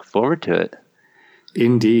I'll look forward to it.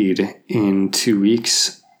 Indeed. In 2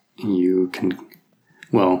 weeks, you can...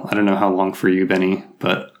 Well, I don't know how long for you, Benny,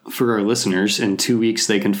 but for our listeners, in 2 weeks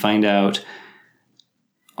they can find out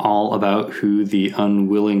all about who the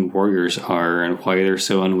unwilling warriors are and why they're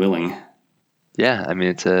so unwilling. Yeah, I mean,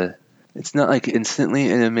 it's not like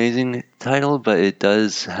instantly an amazing title, but it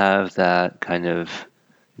does have that kind of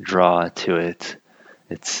draw to it.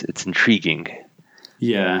 It's intriguing.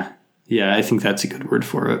 Yeah, I think that's a good word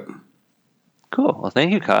for it. Cool. Well,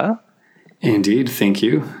 thank you, Kyle. Indeed, thank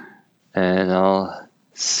you. And I'll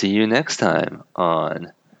see you next time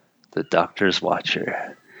on The Doctor's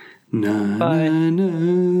Watcher. Bye.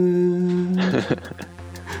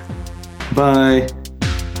 Bye.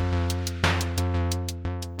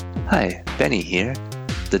 Hi, Benny here.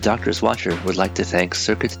 The Doctor's Watcher would like to thank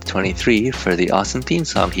Circuit 23 for the awesome theme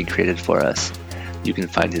song he created for us. You can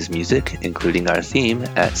find his music, including our theme,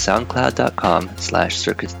 at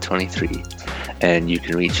soundcloud.com/circuit23. And you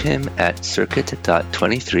can reach him at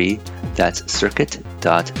circuit.23, that's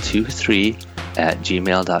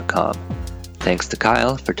circuit.23@gmail.com. Thanks to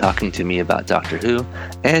Kyle for talking to me about Doctor Who,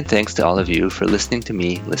 and thanks to all of you for listening to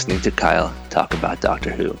me, listening to Kyle talk about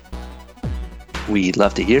Doctor Who. We'd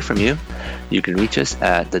love to hear from you. You can reach us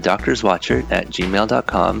at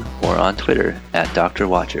thedoctorswatcher@gmail.com or on Twitter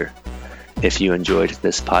 @DrWatcher. If you enjoyed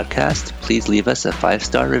this podcast, please leave us a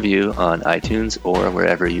 5-star review on iTunes or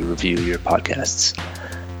wherever you review your podcasts.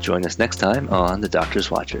 Join us next time on The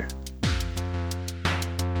Doctor's Watcher.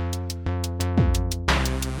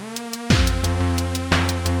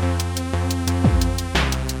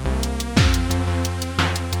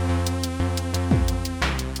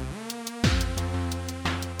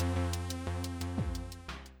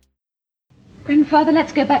 Grandfather,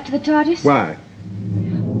 let's go back to the TARDIS. Why?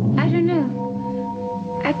 I don't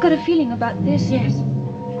know. I've got a feeling about this. Yes.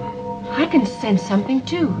 I can sense something,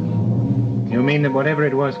 too. You mean that whatever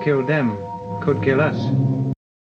it was killed them could kill us?